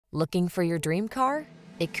Looking for your dream car?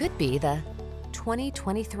 It could be the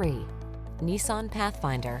 2023 Nissan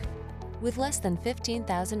Pathfinder. With less than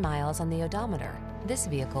 15,000 miles on the odometer, this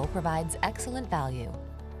vehicle provides excellent value.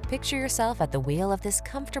 Picture yourself at the wheel of this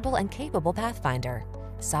comfortable and capable Pathfinder.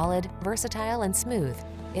 Solid, versatile, and smooth,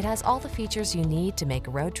 it has all the features you need to make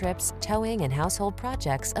road trips, towing, and household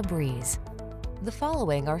projects a breeze. The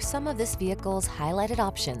following are some of this vehicle's highlighted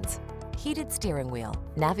options: heated steering wheel,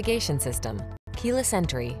 navigation system, keyless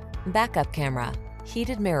entry, backup camera,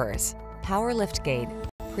 heated mirrors, power liftgate,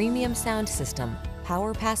 premium sound system,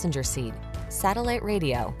 power passenger seat, satellite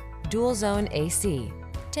radio, dual zone AC.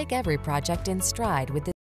 Take every project in stride with this